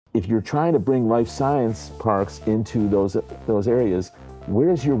if you're trying to bring life science parks into those areas,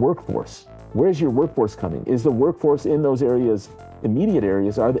 where's your workforce? Where's your workforce coming? Is the workforce in those areas, immediate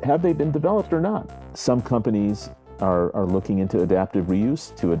areas, have they been developed or not? Some companies are looking into adaptive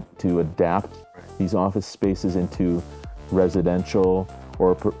reuse to adapt these office spaces into residential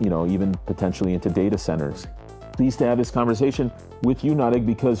or even potentially into data centers. Pleased to have this conversation with you, Nadig,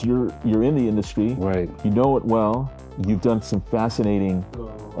 because you're in the industry. Right. You know it well. You've done some fascinating,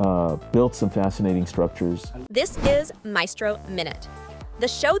 built some fascinating structures. This is Maestro Minute, the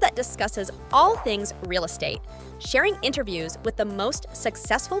show that discusses all things real estate, sharing interviews with the most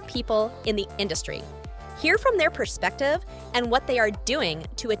successful people in the industry. Hear from their perspective and what they are doing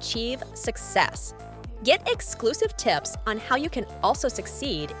to achieve success. Get exclusive tips on how you can also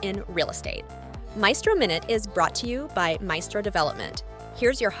succeed in real estate. Maestro Minute is brought to you by Maestro Development.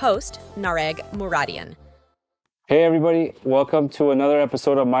 Here's your host, Nareg Muradian. Hey everybody, welcome to another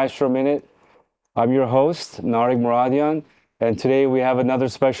episode of Maestro Minute. I'm your host, Nareg Muradian, and today we have another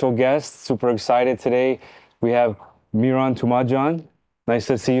special guest. Super excited today. We have Mihran Toumajan. Nice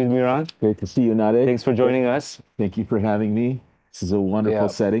to see you, Mihran. Great to see you, Nadig. Thanks for joining us. Thank you for having me. This is a wonderful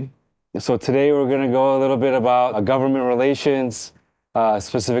setting. So today we're going to go a little bit about government relations,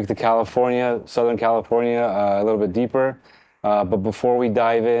 specific to California, Southern California, a little bit deeper. But before we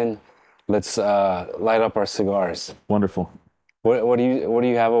dive in, let's light up our cigars. Wonderful. What do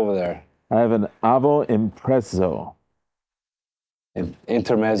you have over there? I have an Avo Impresso.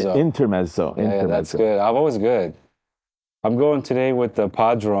 Intermezzo. Intermezzo. Yeah, that's good. Avo is good. I'm going today with the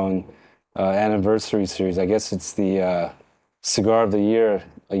Padron anniversary series. I guess it's the cigar of the year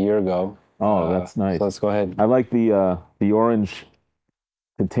a year ago. Oh, that's nice. So let's go ahead. I like the orange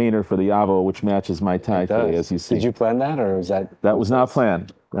container for the Avo, which matches my tie today, as you see. Did you plan that, or was that? That was not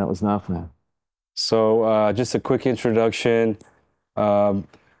planned. That was not planned. So just a quick introduction.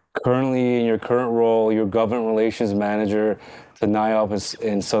 Currently, in your current role, you're government relations manager to NAIOP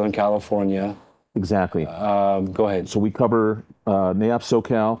in Southern California. Exactly. Go ahead. So we cover NAIOP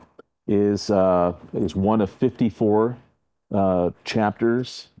SoCal is one of 54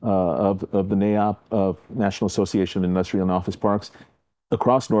 chapters of the NAIOP, of National Association of Industrial and Office Parks,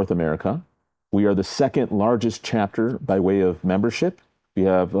 across North America. We are the second largest chapter by way of membership. We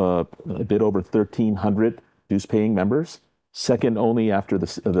have a bit over 1,300 dues-paying members, second only after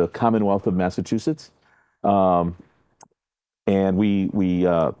the Commonwealth of Massachusetts. And we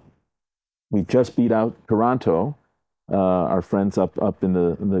just beat out Toronto, our friends up in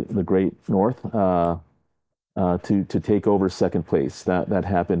the great north, to take over second place. That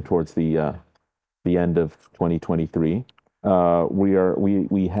happened towards the end of 2023.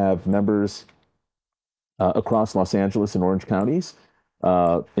 We have members across Los Angeles and Orange counties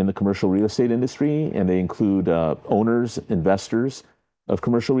in the commercial real estate industry, and they include owners, investors of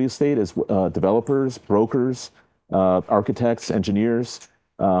commercial real estate, as developers, brokers, architects, engineers,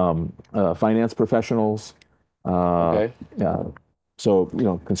 finance professionals. Okay. So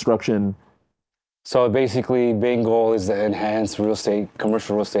construction. So basically, main goal is to enhance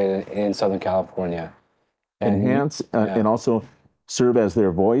commercial real estate in Southern California. Enhance and also serve as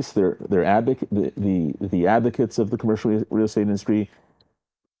their voice, their advocate, the advocates of the commercial real estate industry,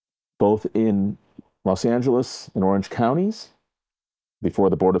 both in Los Angeles and Orange counties,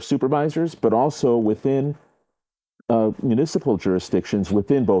 before the Board of Supervisors, but also within municipal jurisdictions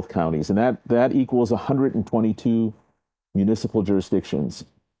within both counties, and that equals 122 municipal jurisdictions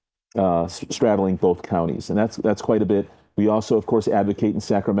straddling both counties, and that's quite a bit. We also, of course, advocate in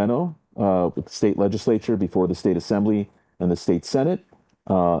Sacramento with the state legislature, before the state assembly and the state senate,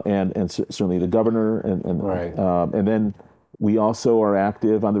 and certainly the governor, and then we also are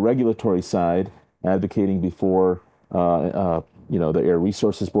active on the regulatory side, advocating before the Air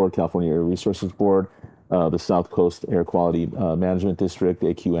Resources Board, California Air Resources Board, the South Coast Air Quality Management District,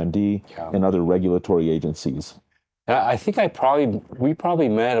 AQMD, and other regulatory agencies. I think we probably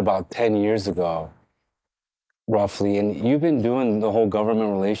met about 10 years ago, roughly, and you've been doing the whole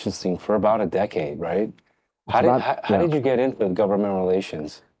government relations thing for about a decade, right? How did you get into government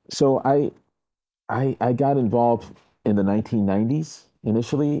relations? So I got involved in the 1990s,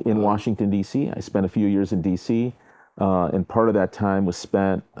 initially in Washington, D.C. I spent a few years in D.C., and part of that time was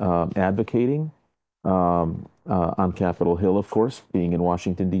spent advocating on Capitol Hill, of course, being in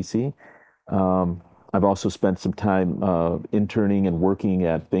Washington, D.C. I've also spent some time interning and working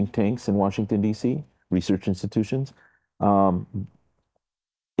at think tanks in Washington, D.C., research institutions.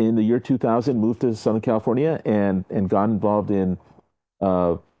 In the year 2000, moved to Southern California and got involved in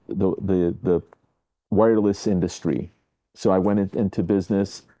the wireless industry. So I went into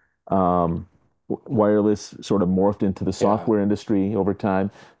business wireless sort of morphed into the software industry over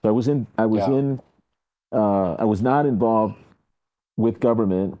time. So I was not involved with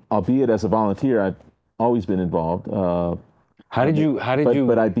government, albeit as a volunteer. I've always been involved. But I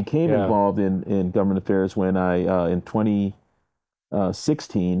became involved in government affairs when in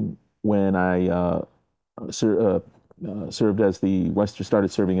 2016, when I served as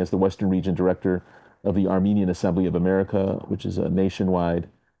started serving as the Western Region Director of the Armenian Assembly of America, which is a nationwide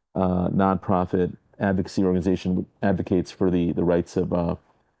nonprofit advocacy organization that advocates for the rights of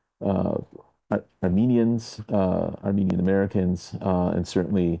Armenians, Armenian Americans, and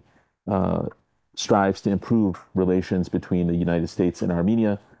certainly strives to improve relations between the United States and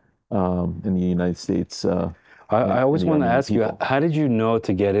Armenia, and the United States. I always want to ask you, how did you know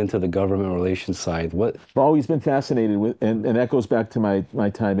to get into the government relations side? What? I've always been fascinated with, and that goes back to my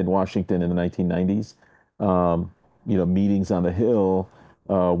time in Washington in the 1990s. Meetings on the Hill,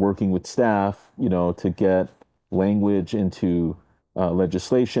 working with staff, to get language into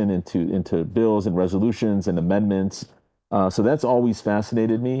legislation, into bills and resolutions and amendments. So that's always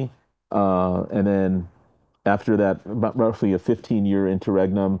fascinated me. And then after that, about roughly a 15-year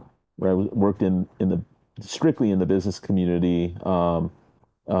interregnum where I worked strictly in the business community, in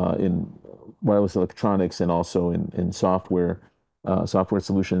wireless electronics and also in software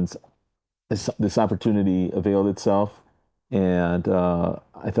solutions. This opportunity availed itself, and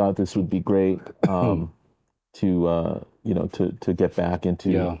I thought this would be great to get back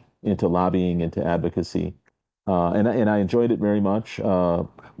into lobbying, into advocacy, and I enjoyed it very much.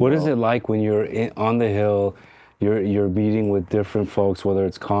 What is it like when you're on the Hill, you're meeting with different folks, whether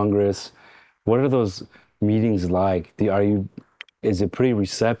it's Congress? What are those meetings like? Is it pretty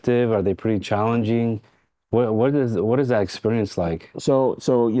receptive? Are they pretty challenging? What is that experience like? So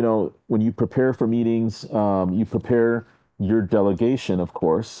when you prepare for meetings, you prepare your delegation, of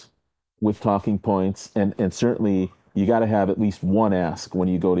course, with talking points, and certainly you got to have at least one ask when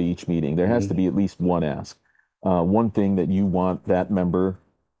you go to each meeting. There has to be at least one ask, one thing that you want that member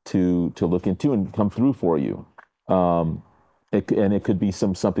to look into and come through for you. It could be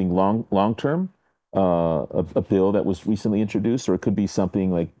something long term, a bill that was recently introduced, or it could be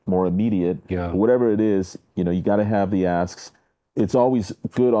something like more immediate. Yeah. Whatever it is, you got to have the asks. It's always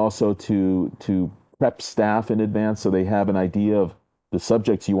good also to prep staff in advance so they have an idea of the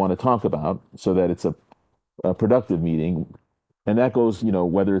subjects you want to talk about, so that it's a productive meeting. And that goes,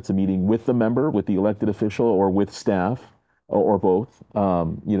 whether it's a meeting with the member, with the elected official, or with staff, or both.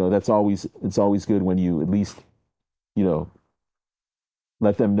 It's always good when you at least,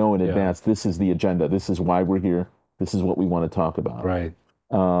 let them know in advance, this is the agenda, this is why we're here, this is what we want to talk about. Right.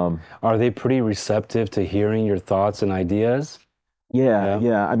 Are they pretty receptive to hearing your thoughts and ideas?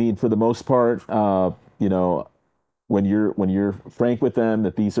 Yeah. I mean, for the most part, when you're frank with them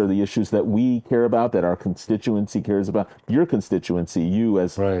that these are the issues that we care about, that our constituency cares about, your constituency, you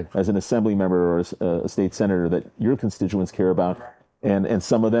as an assembly member or a state senator, that your constituents care about, and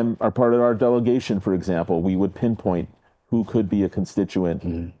some of them are part of our delegation, for example, we would pinpoint who could be a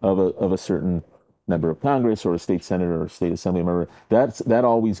constituent of a certain member of Congress or a state senator or state assembly member. That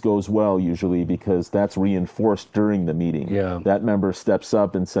always goes well usually, because that's reinforced during the meeting. Yeah. That member steps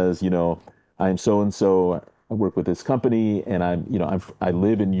up and says, I'm so and so. I work with this company, and I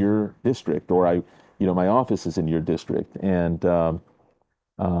live in your district, or my office is in your district, and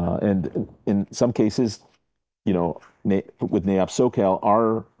in some cases, with NAIOP SoCal,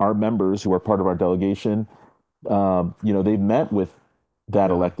 our members who are part of our delegation, they've met with that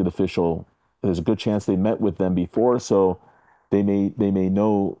elected official. There's a good chance they met with them before, so they may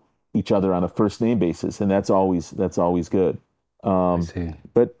know each other on a first name basis, and that's always good. I see.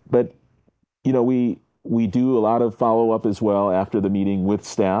 But we do a lot of follow-up as well after the meeting with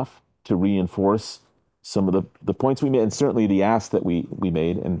staff to reinforce some of the points we made, and certainly the ask that we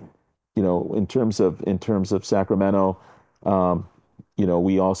made. And in terms of Sacramento,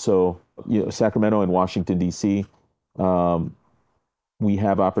 we also, Sacramento and Washington D.C., we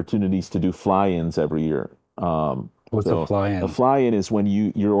have opportunities to do fly-ins every year. What's a fly-in? A fly-in is when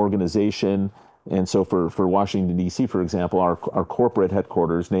your organization. And so for Washington, D.C., for example, our corporate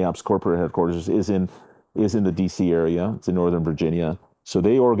headquarters, NAIOP's corporate headquarters, is in the D.C. area. It's in Northern Virginia. So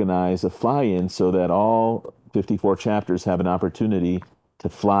they organize a fly-in so that all 54 chapters have an opportunity to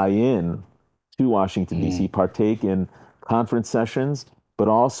fly in to Washington, D.C., partake in conference sessions, but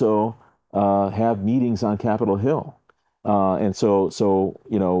also have meetings on Capitol Hill. And so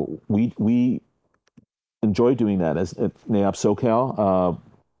we enjoy doing that as at NAIOP SoCal.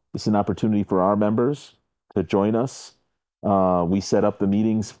 It's an opportunity for our members to join us. We set up the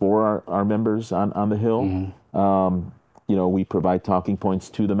meetings for our members on the Hill. we provide talking points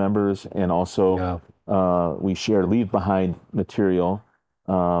to the members, and also we share leave behind material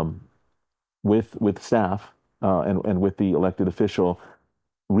with staff and with the elected official,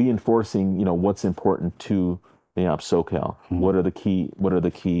 reinforcing what's important to NAIOP SoCal. What are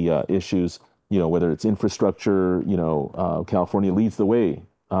the key issues? Whether it's infrastructure. California leads the way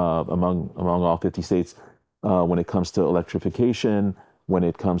among all 50 states when it comes to electrification, when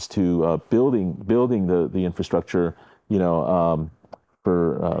it comes to building the infrastructure,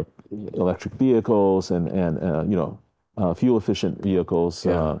 for electric vehicles and fuel efficient vehicles.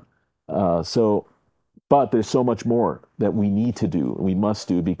 But there's so much more that we need to do, we must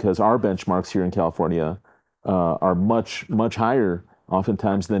do, because our benchmarks here in California are much higher,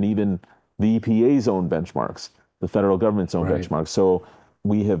 oftentimes, than even the EPA's own benchmarks, the federal government's own benchmarks. So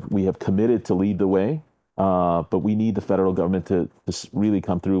we have committed to lead the way, but we need the federal government to really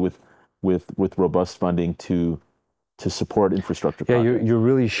come through with robust funding to support infrastructure projects. You're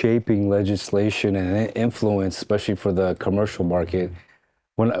really shaping legislation and influence, especially for the commercial market.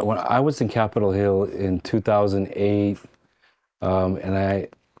 When I was in Capitol Hill in 2008, and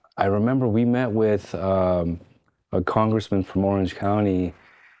I remember we met with a congressman from Orange County,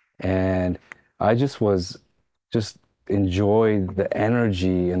 and I just enjoyed the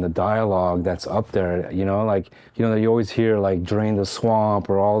energy and the dialogue that's up there. You always hear like drain the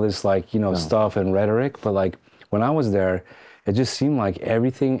swamp or all this stuff and rhetoric, but like when I was there, it just seemed like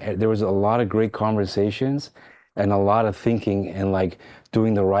there was a lot of great conversations and a lot of thinking and like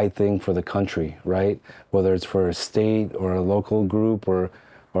doing the right thing for the country, right? Whether it's for a state or a local group or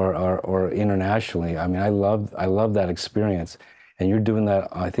internationally. I mean, I love that experience. And you're doing that,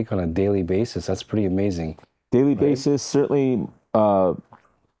 I think, on a daily basis. That's pretty amazing. Daily basis, certainly. For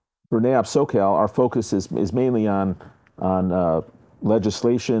NAIOP SoCal, our focus is mainly on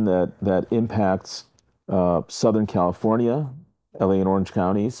legislation that impacts Southern California, LA and Orange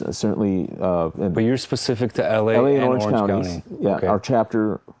counties, certainly. But you're specific to LA and Orange counties. County. Yeah, okay. Our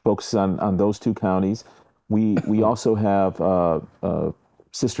chapter focuses on those two counties. We also have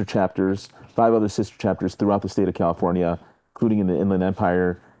sister chapters, 5 other sister chapters throughout the state of California, including in the Inland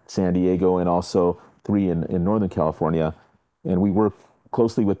Empire, San Diego, and also 3 in Northern California. And we work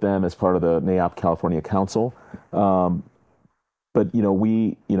closely with them as part of the NAIOP California Council. But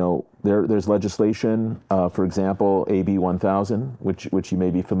there's legislation, for example, AB 1000, which you may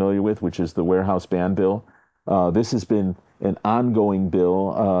be familiar with, which is the warehouse ban bill. This has been an ongoing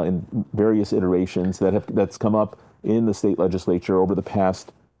bill in various iterations that's come up in the state legislature over the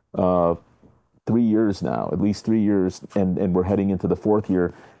past 3 years now, at least 3 years, and we're heading into the 4th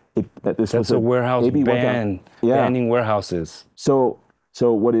year. That's a warehouse ban, banning warehouses. So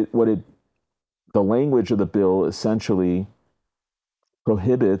the language of the bill essentially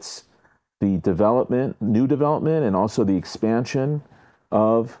prohibits the new development, and also the expansion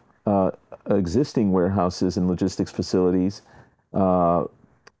of existing warehouses and logistics facilities that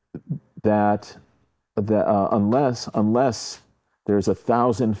unless there's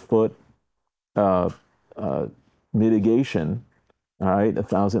 1,000-foot mitigation, all right,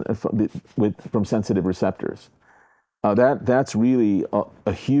 1,000 from sensitive receptors. That's really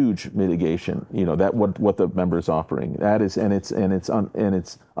a huge mitigation. That what the member is offering. That is, and it's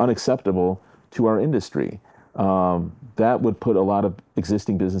unacceptable to our industry. That would put a lot of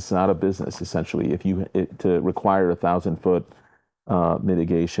existing businesses out of business, essentially, to require 1,000-foot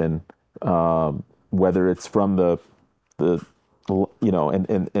mitigation, whether it's from the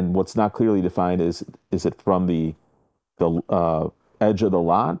and what's not clearly defined is it from the edge of the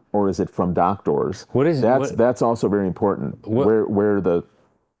lot, or is it from dock doors? That's also very important. Where the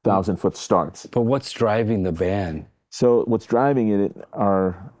 1,000-foot starts. But what's driving the ban? So what's driving it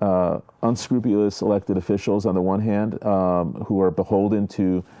are unscrupulous elected officials on the one hand, who are beholden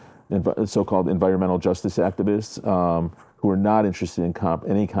to so-called environmental justice activists, who are not interested in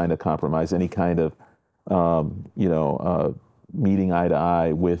any kind of compromise, any kind of meeting eye to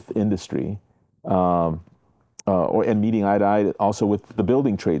eye with industry. And meeting eye to eye also with the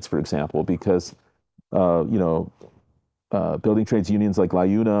building trades, for example, because building trades unions like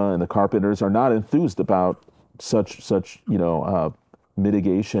LIUNA and the carpenters are not enthused about such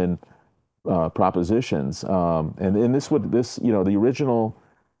mitigation propositions. And the original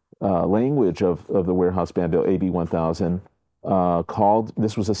language of the warehouse ban bill, AB 1000,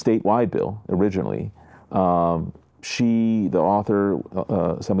 this was a statewide bill originally. The author,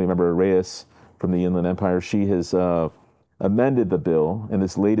 Assemblymember Reyes, from the Inland Empire, she has amended the bill, and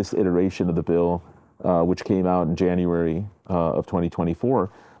this latest iteration of the bill, which came out in January of 2024,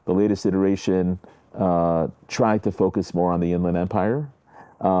 the latest iteration tried to focus more on the Inland Empire.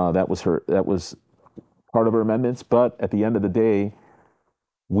 That was part of our amendments, but at the end of the day,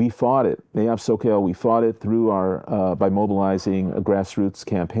 we fought it. NAIOP SoCal, we fought it through our by mobilizing a grassroots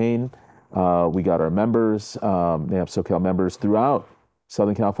campaign. We got our members, NAIOP SoCal members throughout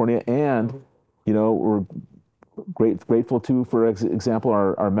Southern California, and we're grateful to, for example,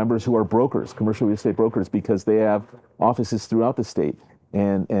 our members who are brokers, commercial real estate brokers, because they have offices throughout the state,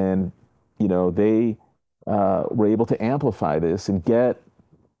 and they were able to amplify this and get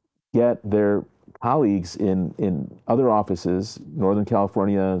their colleagues in other offices, Northern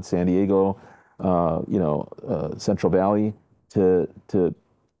California, San Diego, Central Valley, to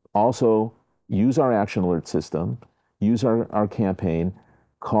also use our action alert system, use our campaign,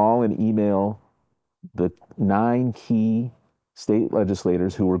 call and email the 9 key state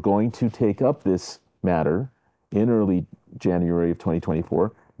legislators who were going to take up this matter in early January of 2024.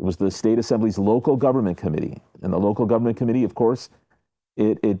 It was the State Assembly's Local Government Committee. And the Local Government Committee, of course,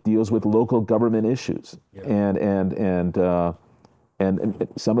 it deals with local government issues. Yeah. And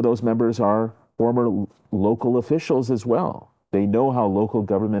some of those members are former local officials as well. They know how local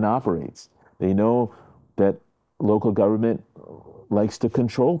government operates. They know that local government likes to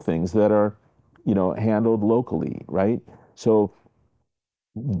control things that are handled locally, right? So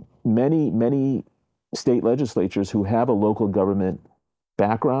many state legislatures who have a local government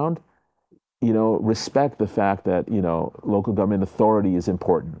background, respect the fact that, local government authority is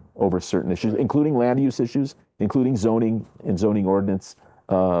important over certain issues, including land use issues, including zoning and zoning ordinance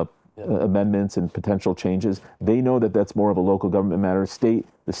amendments and potential changes. They know that that's more of a local government matter.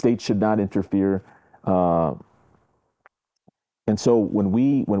 The state should not interfere. And so when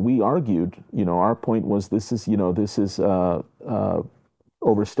we argued, our point was this is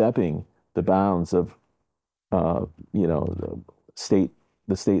overstepping the bounds of the state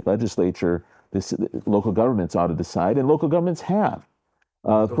legislature. Local governments ought to decide, and local governments have.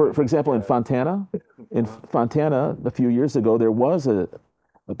 For example, in Fontana, a few years ago, there was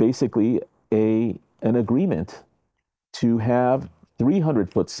basically an agreement to have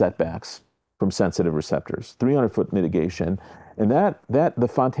 300-foot setbacks from sensitive receptors, 300-foot mitigation. And that the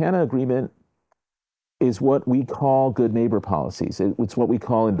Fontana Agreement is what we call good neighbor policies. It's what we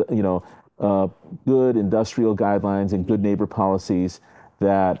call, good industrial guidelines and good neighbor policies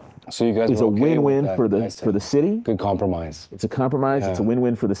that so you guys is a win-win for the city. Good compromise. It's a compromise. Yeah. It's a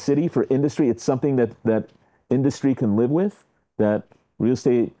win-win for the city, for industry. It's something that industry can live with, that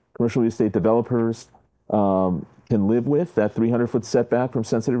commercial real estate developers can live with, that 300-foot setback from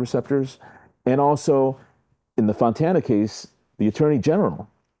sensitive receptors. And also, in the Fontana case, the Attorney General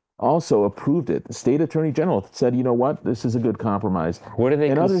also approved it. The state Attorney General said, you know what, this is a good compromise. What do they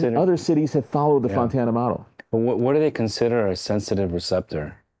consider? And other cities have followed the Fontana model. But what do they consider a sensitive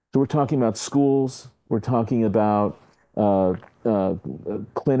receptor? So we're talking about schools. We're talking about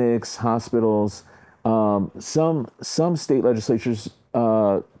clinics, hospitals. Some state legislatures,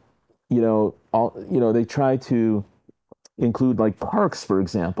 they try to include like parks, for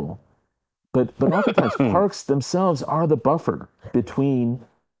example. But oftentimes parks themselves are the buffer between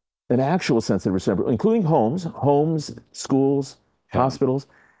an actual sensitive receptor, including homes, schools, hospitals,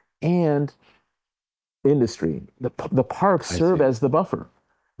 and industry. The parks serve as the buffer,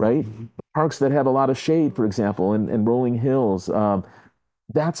 right? Mm-hmm. Parks that have a lot of shade, for example, and rolling hills,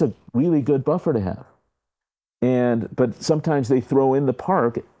 that's a really good buffer to have. But sometimes they throw in the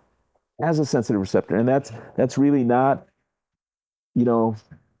park as a sensitive receptor, and that's really not,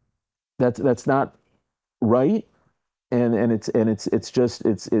 that's not right, and it's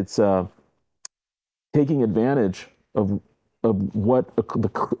taking advantage of what a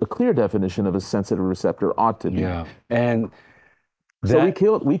clear definition of a sensitive receptor ought to be. Yeah, and so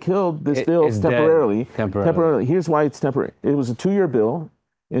we killed this bill temporarily. Temporarily. Here's why it's temporary. It was a 2-year bill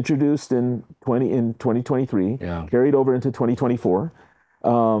introduced in 2023, carried over into 2024.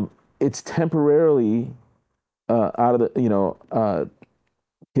 It's temporarily out of the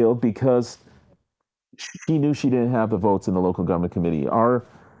killed because she knew she didn't have the votes in the local government committee.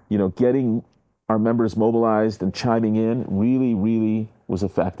 Getting our members mobilized and chiming in really, really was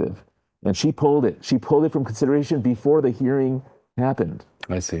effective. And she pulled it. She pulled it from consideration before the hearing happened.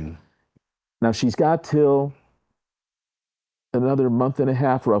 I see. Now she's got till another month and a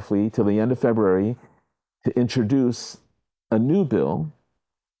half, roughly, till the end of February, to introduce a new bill,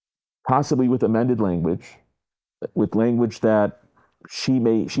 possibly with amended language, with language that she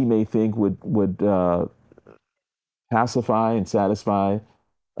may think would pacify and satisfy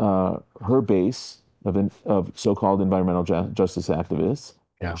her base of so-called environmental justice activists.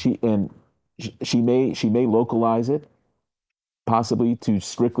 Yeah. She may localize it, possibly to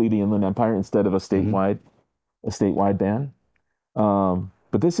strictly the Inland Empire instead of a statewide ban.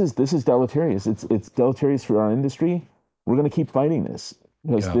 But this is deleterious. It's deleterious for our industry. We're going to keep fighting this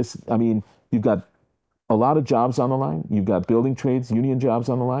because you've got a lot of jobs on the line. You've got building trades, union jobs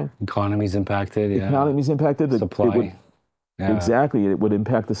on the line. Economy's impacted. Yeah. Economy's impacted. Supply. Exactly. It would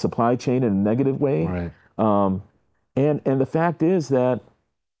impact the supply chain in a negative way. Right. And the fact is that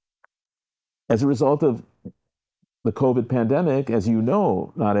as a result of the COVID pandemic, as you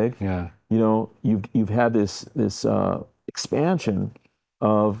know, Narek, you've had this expansion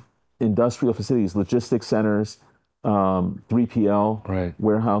of industrial facilities, logistics centers, 3PL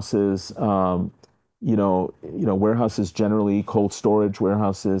warehouses, warehouses generally, cold storage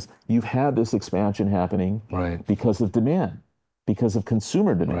warehouses. You've had this expansion happening because of demand, because of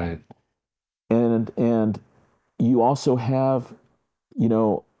consumer demand. And you also have,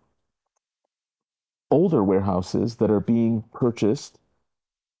 older warehouses that are being purchased,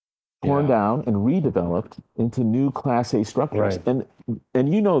 torn down, and redeveloped into new Class A structures. And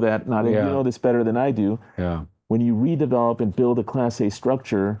you know that, Nadia, you know this better than I do. Yeah. When you redevelop and build a Class A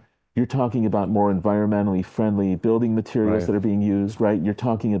structure, you're talking about more environmentally friendly building materials that are being used, right? You're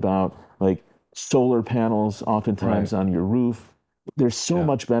talking about like solar panels, oftentimes on your roof. There's so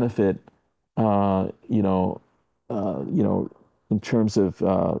much benefit, in terms of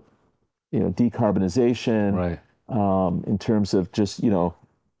decarbonization, in terms of just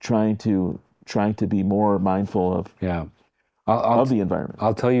trying to be more mindful of of the environment.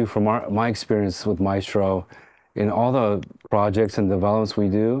 I'll tell you from my experience with Maestro, in all the projects and developments we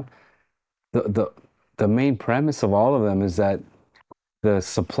do, the main premise of all of them is that the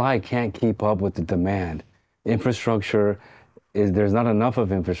supply can't keep up with the demand. Infrastructure there's not enough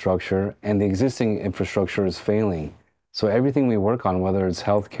of infrastructure, and the existing infrastructure is failing. So everything we work on, whether it's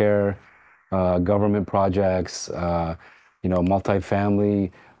healthcare, government projects,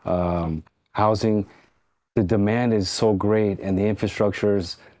 multifamily, housing, the demand is so great and the infrastructure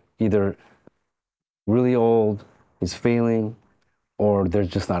is either really old, is failing, or there's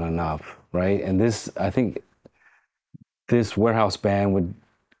just not enough, right? And I think this warehouse ban would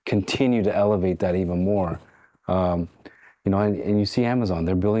continue to elevate that even more. And you see Amazon,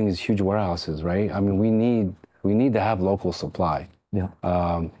 they're building these huge warehouses, right? I mean, we need to have local supply. Yeah.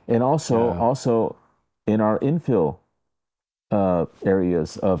 And also in our infill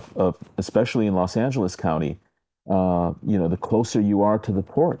areas of especially in Los Angeles County, the closer you are to the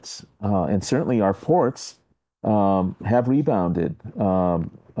ports, and certainly our ports have rebounded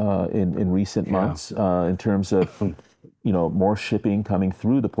in recent months in terms of more shipping coming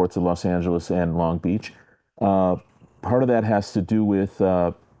through the ports of Los Angeles and Long Beach. Part of that has to do with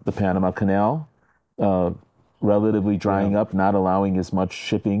the Panama Canal relatively drying up, not allowing as much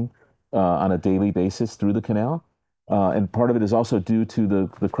shipping on a daily basis through the canal. And part of it is also due to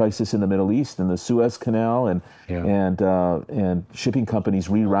the crisis in the Middle East and the Suez Canal and shipping companies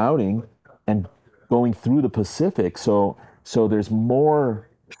rerouting and going through the Pacific. So there's more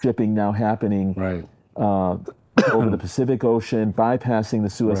shipping now happening over the Pacific Ocean, bypassing the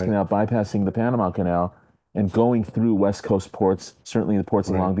Suez Canal, bypassing the Panama Canal, and going through West Coast ports. Certainly the ports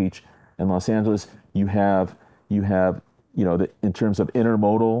of Long Beach and Los Angeles. You have in terms of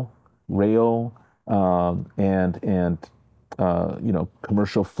intermodal rail. And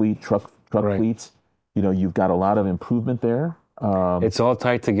commercial truck fleets, you've got a lot of improvement there. It's all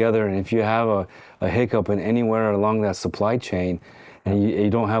tied together, and if you have a hiccup in anywhere along that supply chain, and you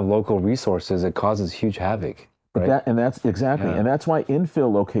don't have local resources, it causes huge havoc. Right? And that's exactly, and that's why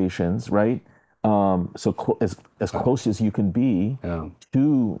infill locations, right? As close as you can be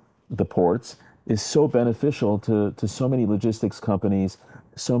to the ports is so beneficial to so many logistics companies.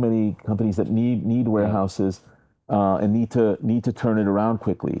 So many companies that need warehouses and need to turn it around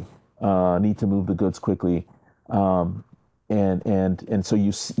quickly, need to move the goods quickly, and so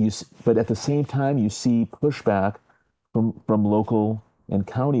you but at the same time you see pushback from local and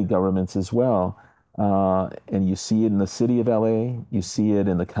county governments as well, and you see it in the city of LA, you see it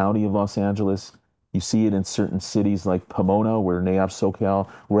in the county of Los Angeles, you see it in certain cities like Pomona, where NAIOP SoCal,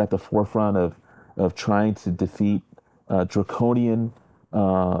 we're at the forefront of trying to defeat a draconian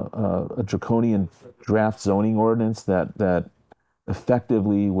draft zoning ordinance that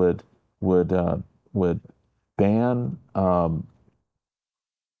effectively would ban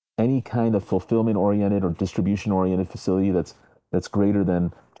any kind of fulfillment oriented or distribution oriented facility that's greater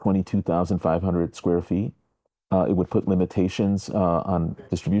than 22,500 square feet. It would put limitations on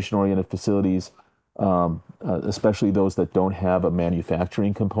distribution oriented facilities, especially those that don't have a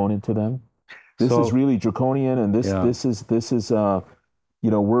manufacturing component to them. This is really draconian, and this is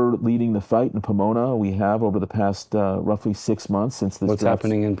we're leading the fight in Pomona. We have over the past roughly 6 months since this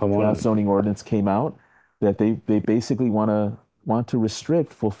happening in Pomona? Draft zoning ordinance came out, that they basically want to want to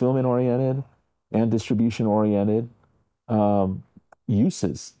restrict fulfillment-oriented and distribution-oriented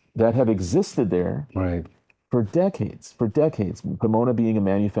uses that have existed there Right. for decades. Pomona being a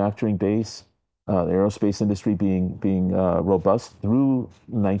manufacturing base, the aerospace industry being robust through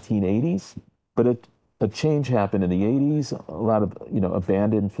 1980s, but a change happened in the 80s. A lot of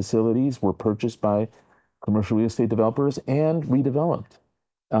abandoned facilities were purchased by commercial real estate developers and redeveloped,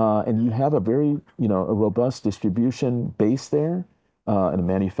 and you have a very a robust distribution base there and a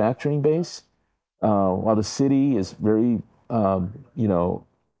manufacturing base. While the city is very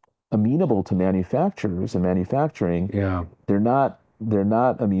amenable to manufacturers and manufacturing, they're not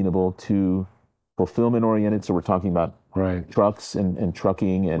amenable to fulfillment oriented. So we're talking about trucks and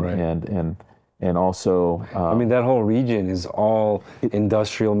trucking and also I mean, that whole region is all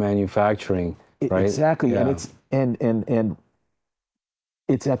industrial manufacturing, right? Exactly. And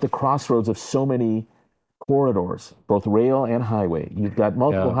it's at the crossroads of so many corridors, both rail and highway. You've got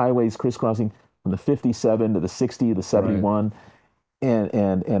multiple highways crisscrossing from the 57 to the 60 to the 71.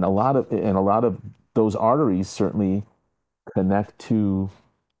 And a lot of those arteries certainly connect to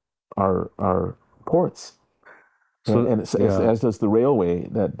our ports, so, and as does the railway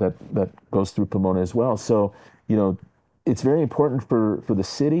that goes through Pomona as well. So it's very important for the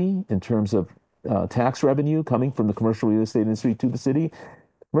city in terms of tax revenue coming from the commercial real estate industry to the city.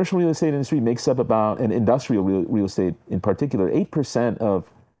 Commercial real estate industry makes up about, and industrial real estate in particular, 8%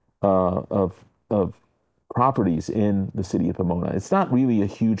 of properties in the city of Pomona. It's not really a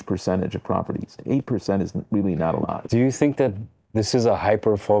huge percentage of properties. 8% is really not a lot. Do you think that this is a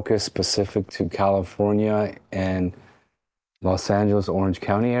hyper focus specific to California and Los Angeles, Orange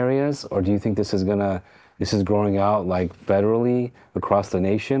County areas, or do you think this is growing out like federally across the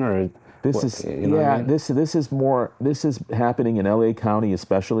nation, or this is happening in LA County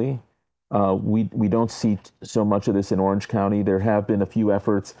especially. We don't see so much of this in Orange County. There have been a few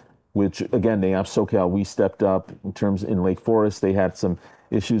efforts, which again, NAIOP SoCal, we stepped up in Lake Forest. They had some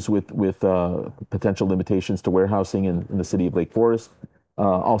issues with potential limitations to warehousing in the city of Lake Forest.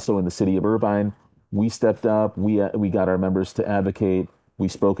 Also in the city of Irvine, we stepped up. We got our members to advocate. We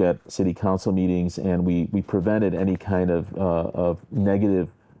spoke at city council meetings, and we prevented any kind of negative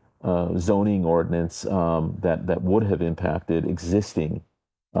zoning ordinance that would have impacted existing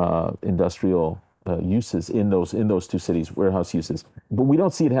industrial uses in those two cities, warehouse uses. But we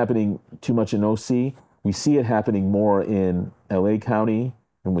don't see it happening too much in OC. We see it happening more in LA County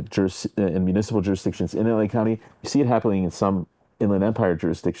and with in municipal jurisdictions in LA County. You see it happening in some Inland Empire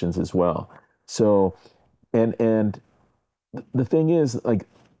jurisdictions as well. So, and the thing is, like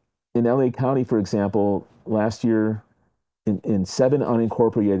in LA County, for example, last year in 7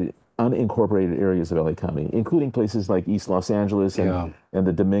 unincorporated areas of LA County, including places like East Los Angeles and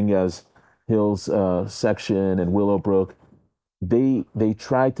the Dominguez Hills section and Willowbrook, they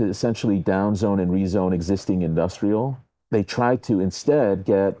tried to essentially downzone and rezone existing industrial. They tried to instead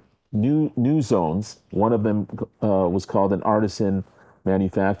get new zones. One of them was called an artisan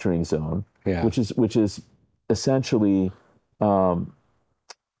manufacturing zone, which is essentially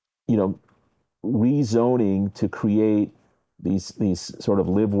rezoning to create these sort of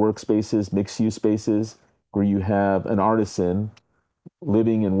live workspaces, mixed use spaces where you have an artisan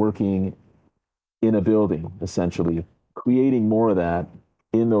living and working in a building, essentially creating more of that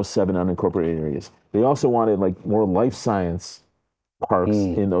in those 7 unincorporated areas. They also wanted like more life science parks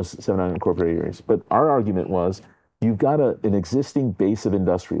in those 7 unincorporated areas. But our argument was, you've got an existing base of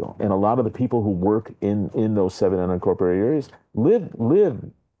industrial, and a lot of the people who work in those 7 unincorporated areas live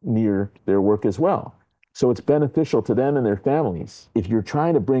near their work as well. So it's beneficial to them and their families. If you're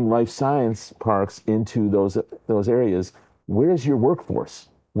trying to bring life science parks into those areas, where's your workforce?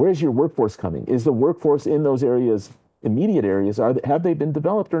 Where's your workforce coming? Is the workforce in those areas, immediate areas, have they been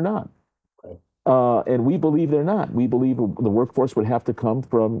developed or not? And we believe they're not. We believe the workforce would have to come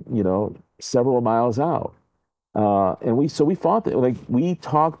from, several miles out. And we fought that. Like, we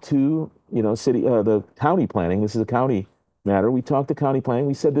talked to, the county planning. This is a county matter. We talked to county planning.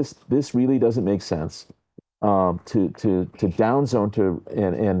 We said this really doesn't make sense to downzone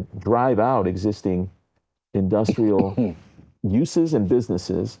and drive out existing industrial uses and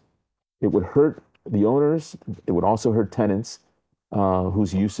businesses. It would hurt the owners. It would also hurt tenants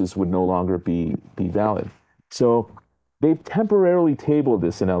whose uses would no longer be valid. So they've temporarily tabled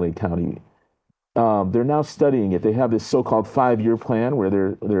this in LA County. They're now studying it. They have this so-called 5-year plan where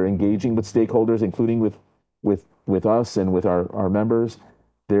they're engaging with stakeholders, including with us and with our members.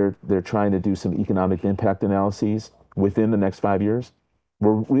 They're trying to do some economic impact analyses within the next 5 years.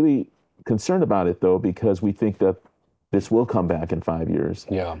 We're really concerned about it, though, because we think that this will come back in 5 years.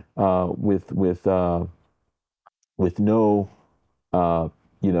 With no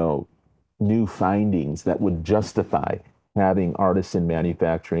you know, new findings that would justify having artisan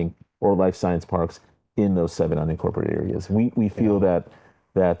manufacturing or life science parks in those 7 unincorporated areas. We feel that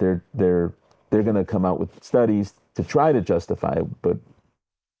they're going to come out with studies to try to justify it, but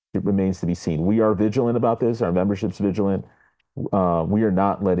it remains to be seen. We are vigilant about this. Our membership's vigilant. We are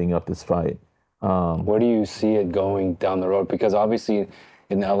not letting up this fight. Where do you see it going down the road? Because obviously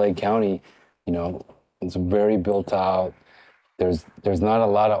in LA County, you know, it's very built out. There's not a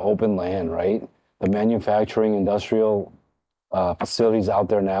lot of open land, right? The manufacturing industrial facilities out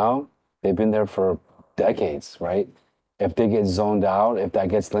there now, they've been there for decades, right? If they get zoned out, if that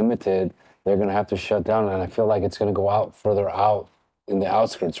gets limited, they're going to have to shut down. And I feel like it's going to go out further out in the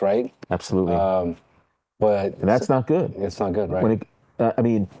outskirts, right? Absolutely. And that's not good. It's not good, right? I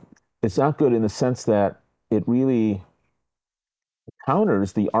mean, it's not good in the sense that it really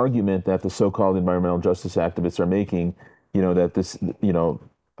counters the argument that the so-called environmental justice activists are making, you know, that this, you know,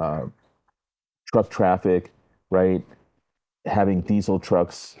 truck traffic, right? Having diesel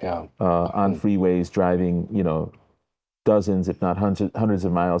trucks on freeways driving, you know, dozens, if not hundreds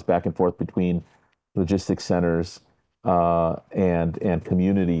of miles back and forth between logistics centers and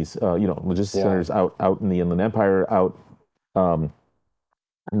communities, you know, logistics centers out in the Inland Empire, out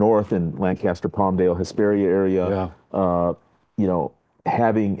north in Lancaster, Palmdale, Hesperia area. You know,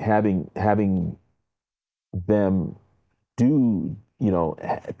 having them do, you know,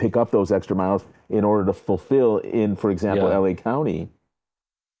 pick up those extra miles in order to fulfill in, for example, LA County.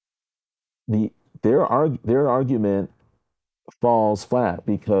 Their argument falls flat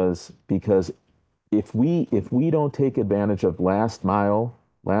because if we don't take advantage of last mile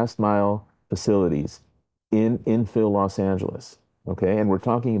facilities in infill Los Angeles, okay, and we're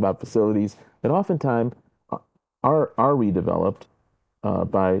talking about facilities that oftentimes are redeveloped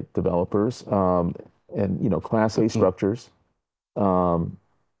by developers and, you know, Class A structures,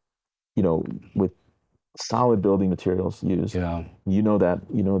 you know, with solid building materials used. Yeah. You know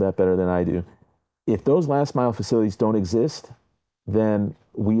that better than I do. If those last mile facilities don't exist, then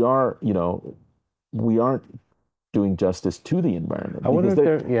we aren't doing justice to the environment. I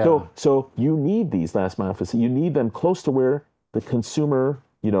wonder if so you need these last mile facilities. You need them close to where the consumer,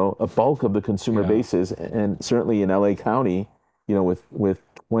 you know, a bulk of the consumer base is, and certainly in LA County, you know, with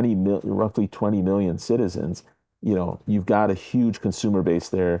roughly 20 million citizens, you know, you've got a huge consumer base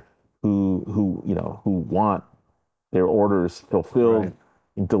there who want their orders fulfilled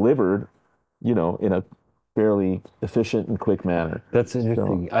and delivered, you know, in a fairly efficient and quick manner. That's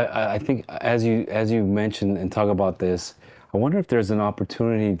interesting. So, I think as you mentioned and talk about this, I wonder if there's an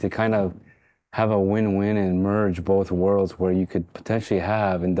opportunity to kind of have a win-win and merge both worlds, where you could potentially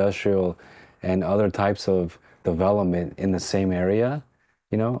have industrial and other types of development in the same area,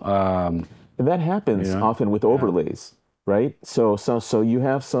 you know. And that happens often with overlays, right? So you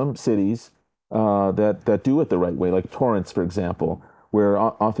have some cities that do it the right way, like Torrance, for example, where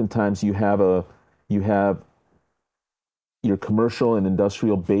oftentimes you have your commercial and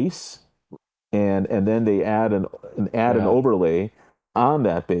industrial base, and then they add an overlay on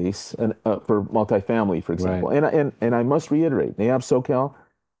that base, and for multifamily, for example. Right. And I must reiterate, NAIOP SoCal,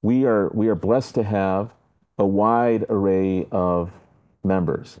 we are blessed to have a wide array of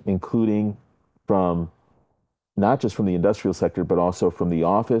members, including from not just from the industrial sector, but also from the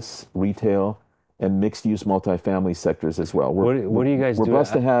office, retail, and mixed-use multifamily sectors as well. What do you guys do? We're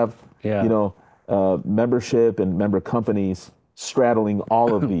blessed to have, you know, membership and member companies straddling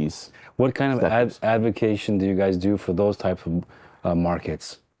all of these. What kind of advocacy do you guys do for those types of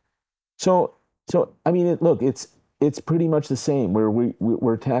markets? So I mean, it's pretty much the same. Where we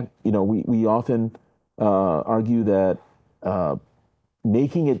often argue that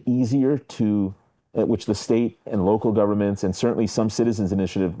making it easier to, which the state and local governments and certainly some citizens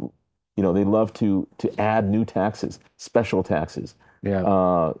initiative, you know, they love to add new taxes, special taxes.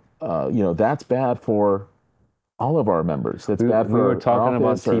 Yeah. You know, that's bad for all of our members. That's bad for. We were talking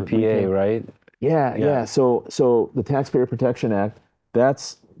about TPA, right? Yeah. So the Taxpayer Protection Act,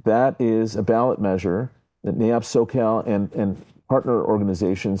 that is a ballot measure that NAIOP SoCal and partner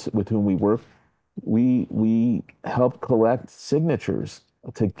organizations with whom we work, we help collect signatures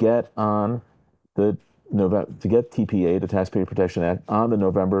to get on to get TPA, the Taxpayer Protection Act, on the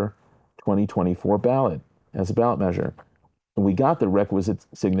November 2024 ballot as a ballot measure. And we got the requisite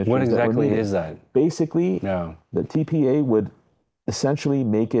signatures. What exactly is that? Basically, the TPA would essentially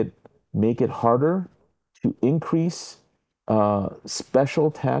make it harder to increase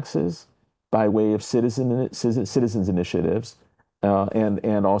special taxes by way of citizens initiatives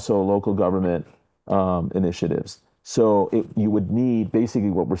and also local government initiatives. So you would need,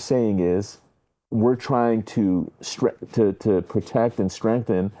 basically what we're saying is, we're trying to protect and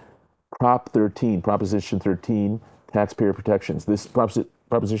strengthen Proposition 13, taxpayer protections. This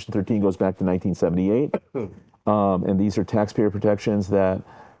Proposition 13 goes back to 1978, and these are taxpayer protections that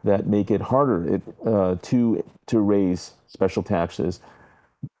make it harder to raise special taxes.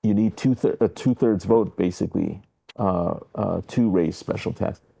 You need a two-thirds vote basically to raise special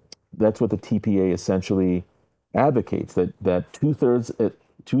tax. That's what the TPA essentially advocates, that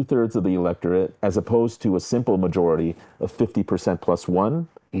two-thirds of the electorate, as opposed to a simple majority of 50% plus one,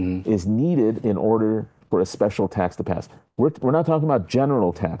 is needed in order for a special tax to pass. We're not talking about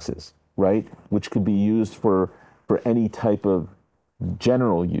general taxes, right, which could be used for any type of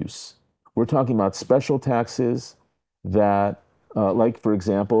general use. We're talking about special taxes that, like, for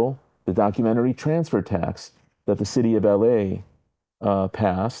example, the documentary transfer tax that the city of LA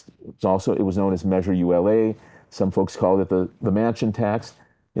passed. It was known as Measure ULA. Some folks called it the mansion tax.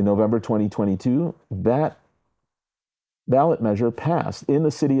 In November 2022, that ballot measure passed in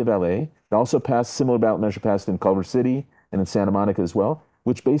the city of LA. It also passed, similar ballot measure passed in Culver City and in Santa Monica as well,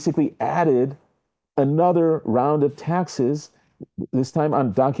 which basically added another round of taxes, this time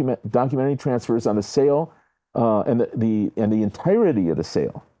on documentary transfers on the sale and the entirety of the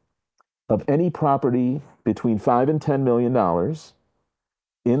sale of any property between $5 and $10 million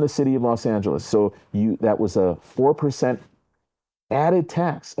in the city of Los Angeles. So that was a 4% added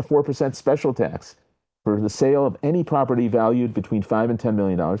tax, a 4% special tax for the sale of any property valued between $5 and $10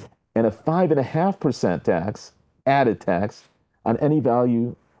 million, and a 5.5% added tax on any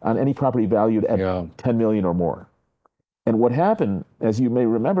property valued at 10 million or more. And what happened, as you may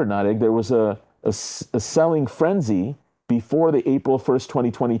remember, Nadig, there was a selling frenzy before the April 1st,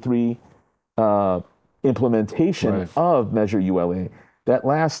 2023 implementation of Measure ULA. That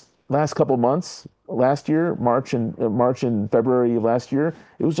last couple months, last year, March and February of last year,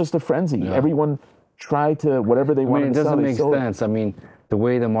 it was just a frenzy. Yeah. Everyone tried to, whatever they wanted to sell. It doesn't make sense. I mean, the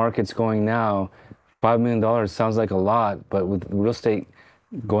way the market's going now, $5 million sounds like a lot, but with real estate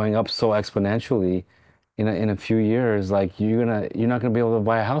going up so exponentially in a few years, like you're not gonna be able to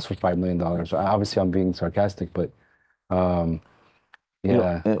buy a house for $5 million. Obviously, I'm being sarcastic, but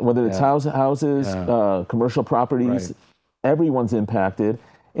whether it's houses, commercial properties, everyone's impacted.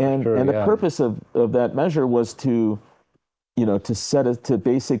 And the purpose of that measure was to set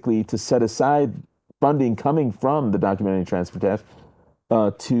aside funding coming from the documentary transfer tax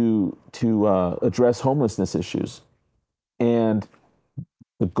to address homelessness issues. And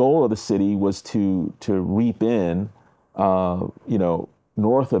the goal of the city was to reap in north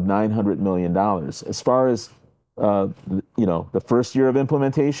of $900 million. As far as the first year of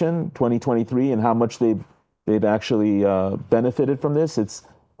implementation, 2023, and how much they've actually benefited from this, it's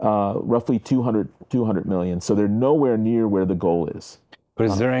roughly 200 million. So they're nowhere near where the goal is. But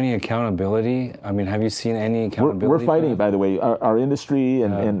is there any accountability? I mean, have you seen any accountability? We're fighting, by the way. Our industry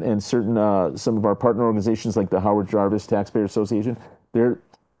and certain some of our partner organizations like the Howard Jarvis Taxpayer Association,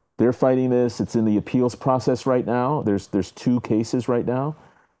 they're fighting this. It's in the appeals process right now. There's two cases right now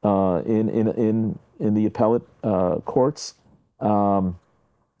in the appellate courts. So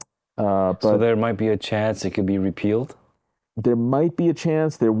there might be a chance it could be repealed? There might be a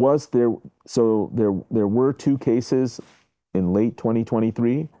chance. There were two cases in late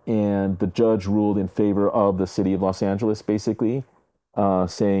 2023, and the judge ruled in favor of the city of Los Angeles, basically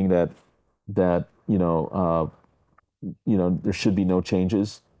saying that there should be no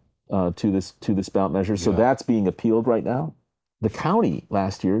changes to this ballot measure. So that's being appealed right now. The county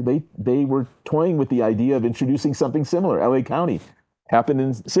last year, they were toying with the idea of introducing something similar. LA County happened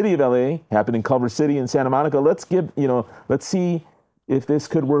in the city of LA, happened in Culver City and Santa Monica. Let's see if this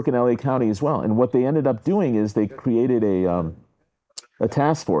could work in LA County as well. And what they ended up doing is they created a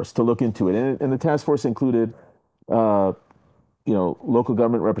task force to look into it. And the task force included, local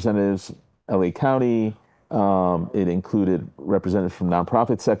government representatives, LA County. It included representatives from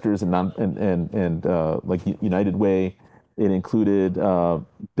nonprofit sectors and like United Way. It included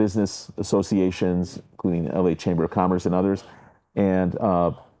business associations, including the LA Chamber of Commerce and others. And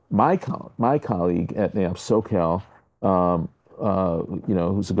my colleague at NAIOP SoCal,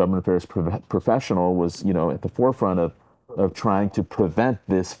 who's a government affairs professional, was at the forefront of trying to prevent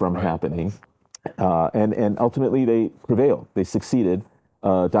this from happening, and ultimately they prevailed. They succeeded.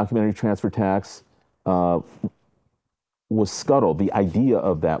 Documentary transfer tax was scuttled. The idea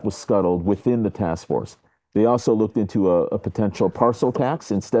of that was scuttled within the task force. They also looked into a potential parcel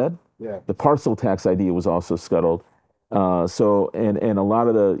tax instead. Yeah. The parcel tax idea was also scuttled. So a lot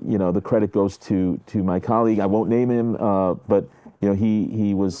of the credit goes to my colleague. I won't name him, but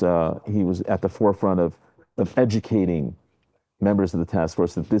he was at the forefront of educating members of the task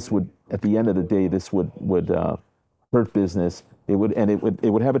force that this would, at the end of the day, this would hurt business. It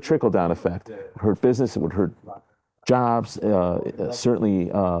would have a trickle down effect. Hurt business. It would hurt jobs, certainly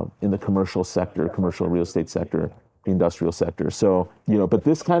in the commercial sector, commercial real estate sector, the industrial sector. So, but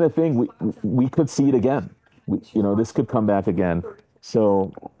this kind of thing, we could see it again. This could come back again.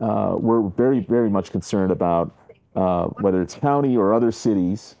 So we're very, very much concerned about whether it's county or other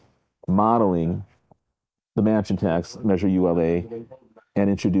cities modeling the mansion tax, Measure ULA, and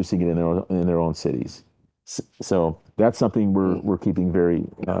introducing it in their own cities. So that's something we're keeping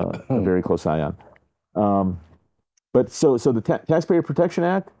a very close eye on. But so the Taxpayer Protection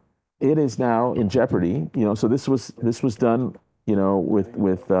Act, it is now in jeopardy. So this was done,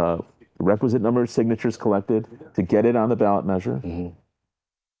 with the requisite number of signatures collected to get it on the ballot measure. Mm-hmm.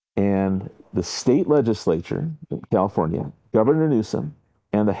 And the state legislature, California, Governor Newsom,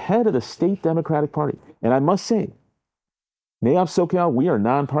 and the head of the state Democratic Party. And I must say, NAIOP SoCal, we are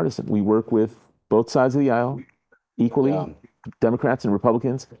nonpartisan. We work with both sides of the aisle equally, Democrats and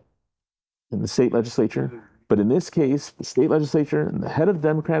Republicans in the state legislature. But in this case, the state legislature and the head of the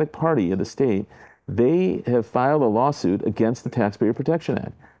Democratic Party of the state, they have filed a lawsuit against the Taxpayer Protection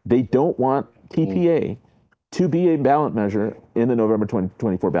Act. They don't want TPA to be a ballot measure in the November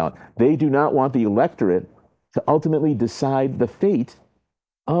 2024 ballot. They do not want the electorate to ultimately decide the fate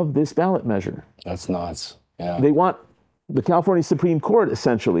of this ballot measure. That's nuts. Yeah. They want the California Supreme Court,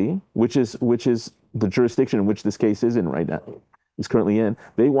 essentially, which is the jurisdiction in which this case is in right now, is currently in.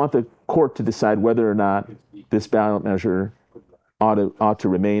 They want the court to decide whether or not this ballot measure ought to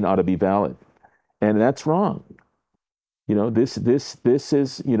remain, ought to be valid, and that's wrong. This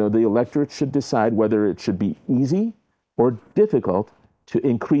is, the electorate should decide whether it should be easy or difficult to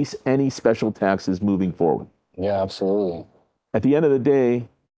increase any special taxes moving forward. Yeah, absolutely. At the end of the day,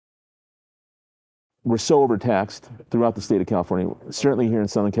 we're so overtaxed throughout the state of California, certainly here in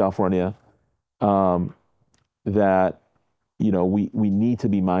Southern California, that we need to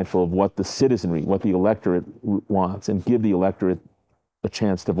be mindful of what the citizenry, what the electorate wants, and give the electorate a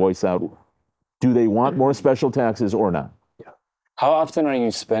chance to voice out. Do they want more special taxes or not? How often are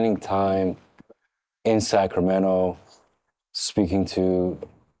you spending time in Sacramento, speaking to,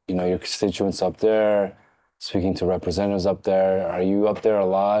 your constituents up there, speaking to representatives up there? Are you up there a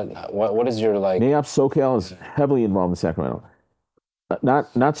lot? What is your NAIOP SoCal is heavily involved in Sacramento.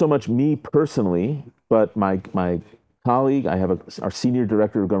 Not so much me personally, but my colleague. I have our senior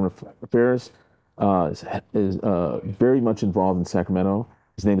director of government affairs is very much involved in Sacramento.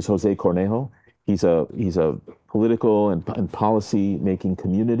 His name is Jose Cornejo. He's a political and policy making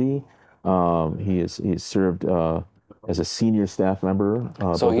community. He's served as a senior staff member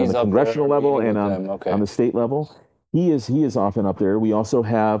both on the congressional level and on the state level. He is often up there. We also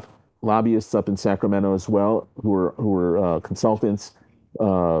have lobbyists up in Sacramento as well who are consultants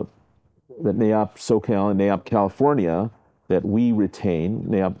that NAIOP SoCal and NAIOP California that we retain.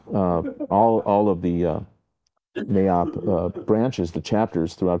 NAIOP, all of the NAIOP branches, the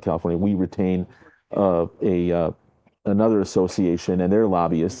chapters throughout California, we retain another association and their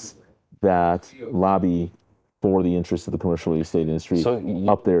lobbyists that lobby for the interests of the commercial real estate industry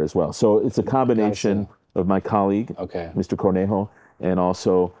up there as well. So it's a combination of my colleague, Mr. Cornejo, and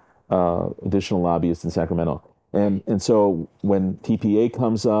also additional lobbyists in Sacramento. And so when TPA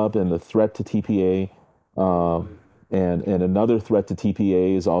comes up and the threat to TPA, and another threat to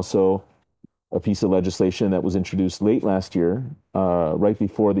TPA is also a piece of legislation that was introduced late last year, right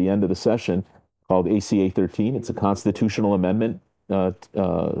before the end of the session, called ACA 13. It's a constitutional amendment. ACA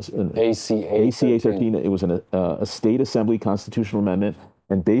 13. It was a state assembly constitutional amendment,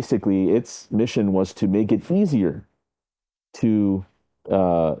 and basically its mission was to make it easier to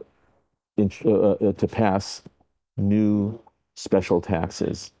pass new special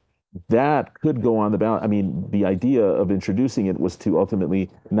taxes. That could go on the ballot. I mean, the idea of introducing it was to ultimately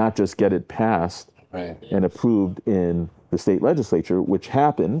not just get it passed and approved in the state legislature, which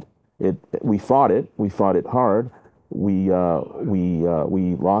happened. We fought it. We fought it hard. We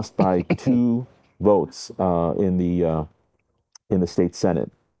lost by 2 votes in the state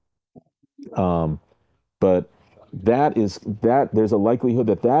Senate. But there's a likelihood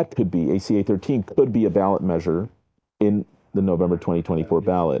that could be ACA 13 could be a ballot measure in the November 2024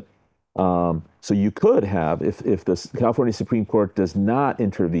 ballot. So you could have, if the California Supreme Court does not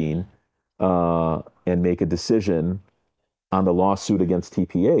intervene and make a decision on the lawsuit against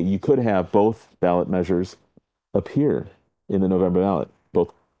TPA, you could have both ballot measures appear in the November ballot,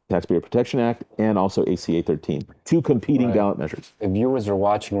 both Taxpayer Protection Act and also ACA 13, 2 competing ballot measures. If viewers are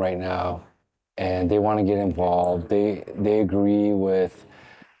watching right now and they want to get involved, they agree with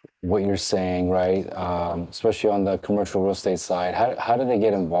what you're saying, right? Especially on the commercial real estate side. How do they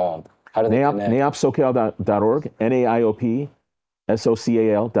get involved? How do they NAIOP, connect? NAIOPSoCal.org, NAIOP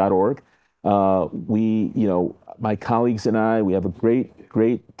SOCAL.org. My colleagues and I, we have a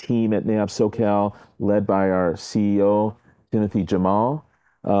great team at NAIOP SoCal, led by our CEO, Timothy Jamal.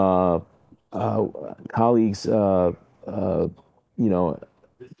 Colleagues,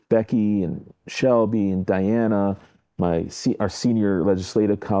 Becky and Shelby and Diana, our senior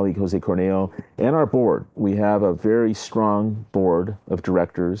legislative colleague, Jose Corneo, and our board. We have a very strong board of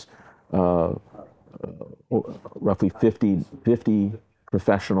directors, roughly 50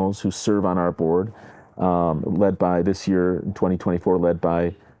 professionals who serve on our board, led by this year, in 2024, led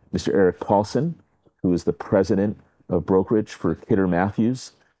by Mr. Eric Paulson, who is the president of brokerage for Kidder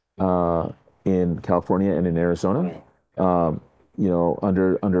Matthews in California and in Arizona.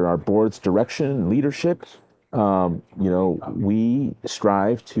 Under our board's direction and leadership, we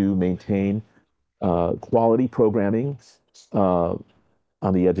strive to maintain quality programming on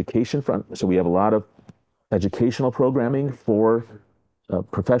the education front. So we have a lot of educational programming for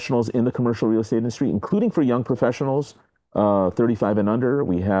professionals in the commercial real estate industry, including for young professionals, 35 and under.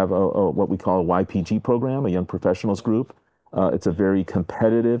 We have what we call a YPG program, a young professionals group. It's a very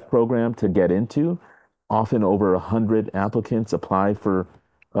competitive program to get into. Often over 100 applicants apply for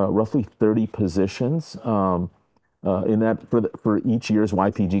roughly 30 positions in that for each year's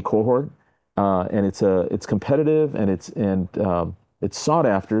YPG cohort, and it's competitive and it's sought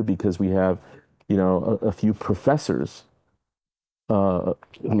after because we have a few professors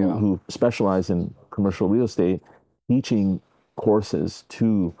who specialize in commercial real estate teaching courses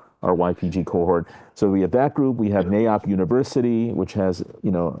to our YPG cohort. So we have that group. We have NAIOP University, which has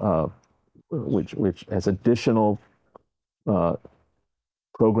which has additional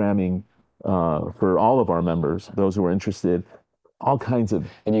programming for all of our members, those who are interested. All kinds of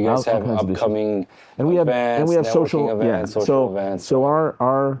and you guys have upcoming and we have social events, social events. So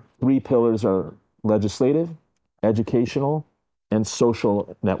our three pillars are legislative, educational, and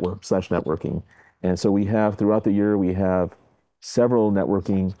social networking. And so we have throughout the year we have several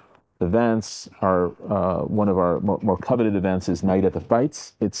networking events. Our one of our more coveted events is Night at the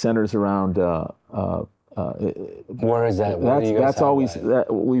Fights. It centers around where is that? That's always that?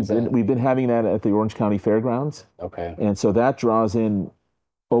 We've been having that at the Orange County Fairgrounds. Okay. And so that draws in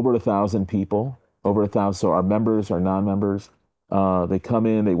over 1,000 people, So our members, our non-members, they come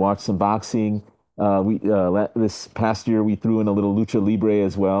in, they watch some boxing. This past year we threw in a little lucha libre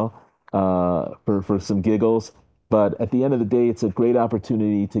as well for some giggles. But at the end of the day, it's a great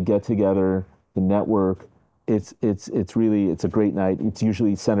opportunity to get together, to network. It's a great night. It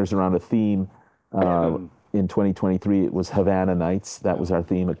usually centers around a theme. In 2023, it was Havana Nights. That was our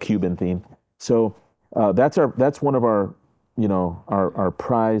theme, a Cuban theme. So that's one of our our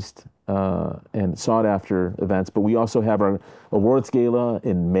prized and sought after events. But we also have our awards gala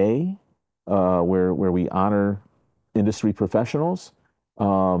in May, where we honor industry professionals,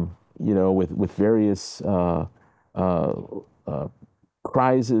 with various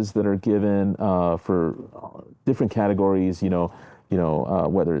prizes that are given for different categories.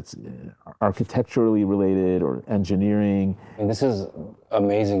 Whether it's architecturally related or engineering. And this is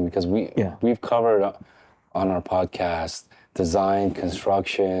amazing because we've covered on our podcast design,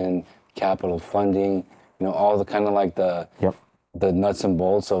 construction, capital funding, all the kind of like the nuts and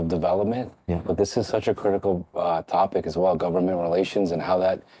bolts of development. Yeah. But this is such a critical topic as well, government relations and how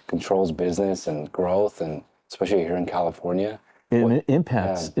that controls business and growth, and especially here in California. It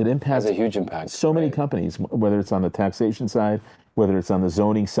impacts has a huge impact. So many companies, whether it's on the taxation side, whether it's on the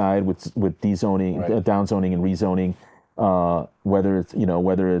zoning side with dezoning, downzoning and rezoning, whether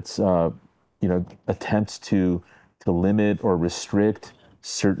it's attempts to limit or restrict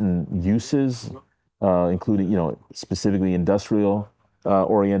certain uses, including specifically industrial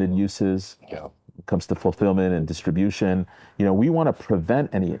oriented uses. Yeah. When it comes to fulfillment and distribution, we want to prevent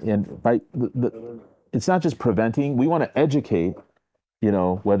any, and by it's not just preventing. We want to educate,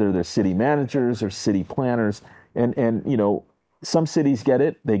 whether they're city managers or city planners, and some cities get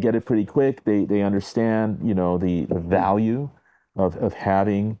it. They get it pretty quick. They understand, the value of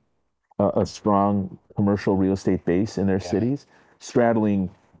having a strong commercial real estate base in their cities, straddling,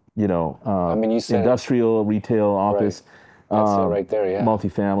 industrial, retail, office, That's it right there,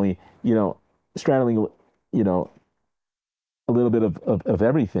 multifamily, straddling, a little bit of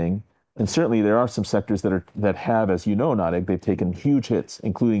everything. And certainly there are some sectors that have, as Nadig, they've taken huge hits,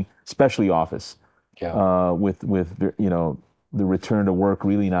 including especially office, with the return to work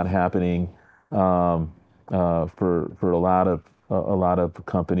really not happening for a lot of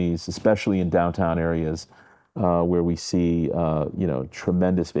companies, especially in downtown areas. where we see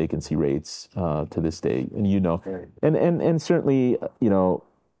tremendous vacancy rates to this day. And and certainly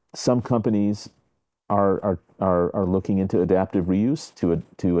some companies are looking into adaptive reuse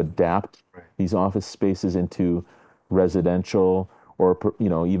to adapt these office spaces into residential or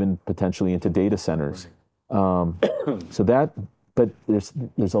even potentially into data centers. But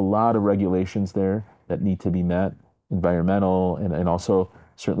there's a lot of regulations there that need to be met, environmental and also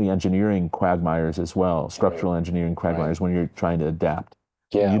certainly engineering quagmires as well, structural engineering quagmires when you're trying to adapt.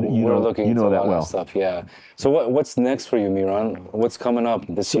 Yeah, we're looking into that a lot of stuff. Yeah. So what's next for you, Mihran? What's coming up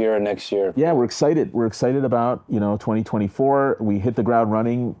this year and next year? Yeah, we're excited. We're excited about 2024. We hit the ground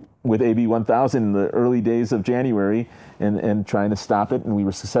running with AB 1000 in the early days of January and trying to stop it, and we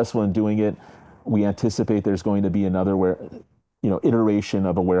were successful in doing it. We anticipate there's going to be another iteration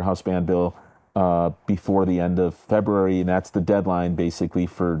of a warehouse ban bill before the end of February, and that's the deadline basically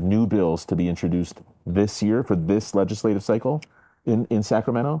for new bills to be introduced this year for this legislative cycle in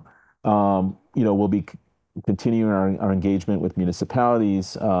Sacramento. We'll be continuing our engagement with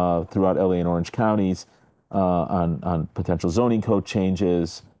municipalities throughout LA and Orange counties on potential zoning code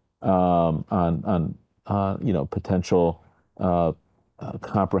changes, on potential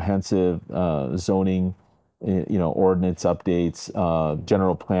comprehensive zoning, ordinance updates,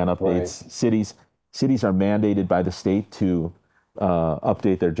 general plan updates. Right. Cities are mandated by the state to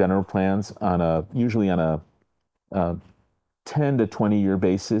update their general plans usually on a 10 to 20 year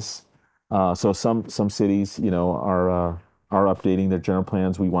basis. So some cities, are updating their general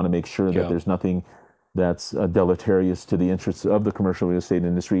plans. We want to make sure that there's nothing that's deleterious to the interests of the commercial real estate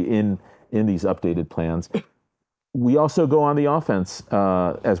industry in these updated plans. We also go on the offense,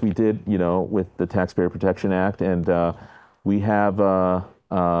 as we did, with the Taxpayer Protection Act, and we have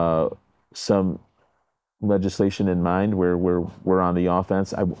some legislation in mind where we're on the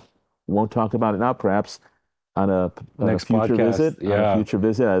offense. I won't talk about it now. Perhaps on a future visit. Yeah. On a future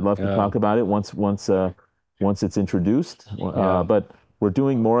visit, I'd love to talk about it once it's introduced. But we're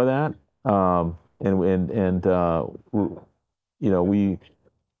doing more of that,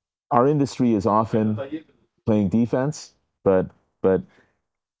 our industry is often playing defense, but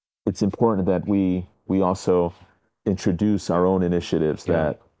it's important that we also introduce our own initiatives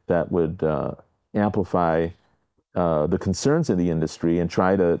that would amplify the concerns in the industry and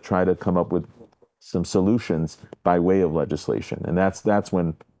try to come up with some solutions by way of legislation. And that's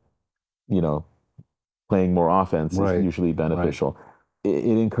when playing more offense is usually beneficial. Right.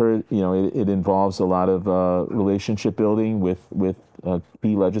 It involves a lot of relationship building with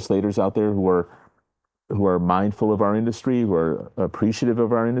key legislators out there who are mindful of our industry, who are appreciative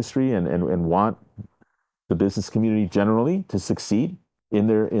of our industry, and want the business community generally to succeed in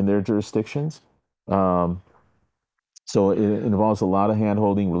their jurisdictions. So it involves a lot of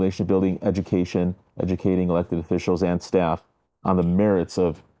hand-holding, relationship building, educating elected officials and staff on the merits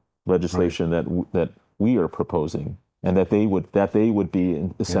of legislation that we are proposing, and that they would be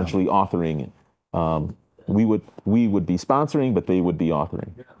essentially authoring. We would be sponsoring, but they would be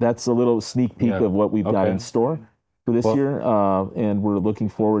authoring. That's a little sneak peek of what we've got in store for this year, and we're looking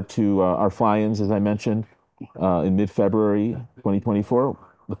forward to our fly-ins, as I mentioned, in mid-February 2024.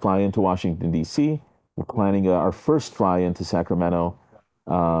 The fly-in to Washington, D.C. We're planning our first fly-in to Sacramento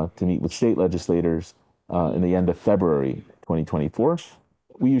to meet with state legislators in the end of February 2024.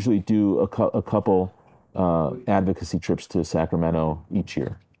 We usually do a couple advocacy trips to Sacramento each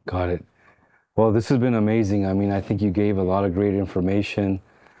year. Got it. Well, this has been amazing. I mean, I think you gave a lot of great information.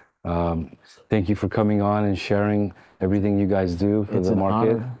 Thank you for coming on and sharing everything you guys do for the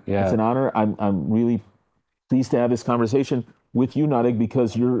market. Honor. Yeah, it's an honor. I'm really pleased to have this conversation with you, Nadig,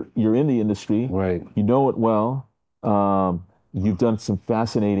 because you're in the industry. Right. You know it well. You've done some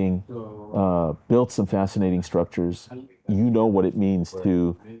fascinating, built some fascinating structures. You know what it means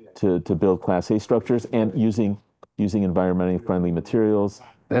to build Class A structures and using environmentally friendly materials.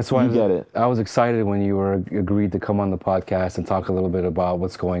 That's why I was excited when you agreed to come on the podcast and talk a little bit about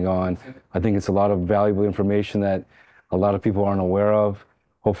what's going on. I think it's a lot of valuable information that a lot of people aren't aware of.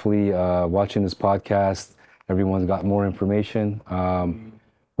 Hopefully, watching this podcast, everyone's got more information.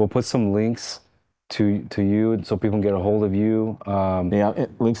 We'll put some links to you so people can get a hold of you.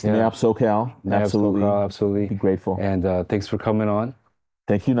 Links to NAIOP SoCal. Absolutely. Be grateful. And thanks for coming on.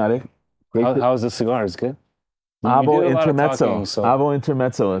 Thank you, Nadig. How's the cigar? It's good. Avo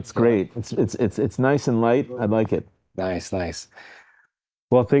Intermezzo. It's great. It's nice and light. I like it. Nice.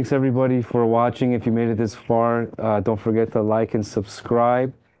 Well, thanks everybody for watching. If you made it this far, don't forget to like and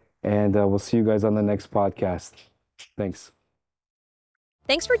subscribe. And we'll see you guys on the next podcast. Thanks.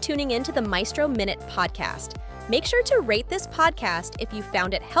 Thanks for tuning in to the Maestro Minute podcast. Make sure to rate this podcast if you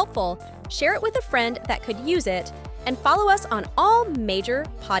found it helpful, share it with a friend that could use it, and follow us on all major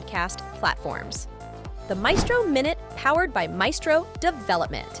podcast platforms. The Maestro Minute, powered by Maestro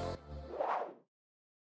Development.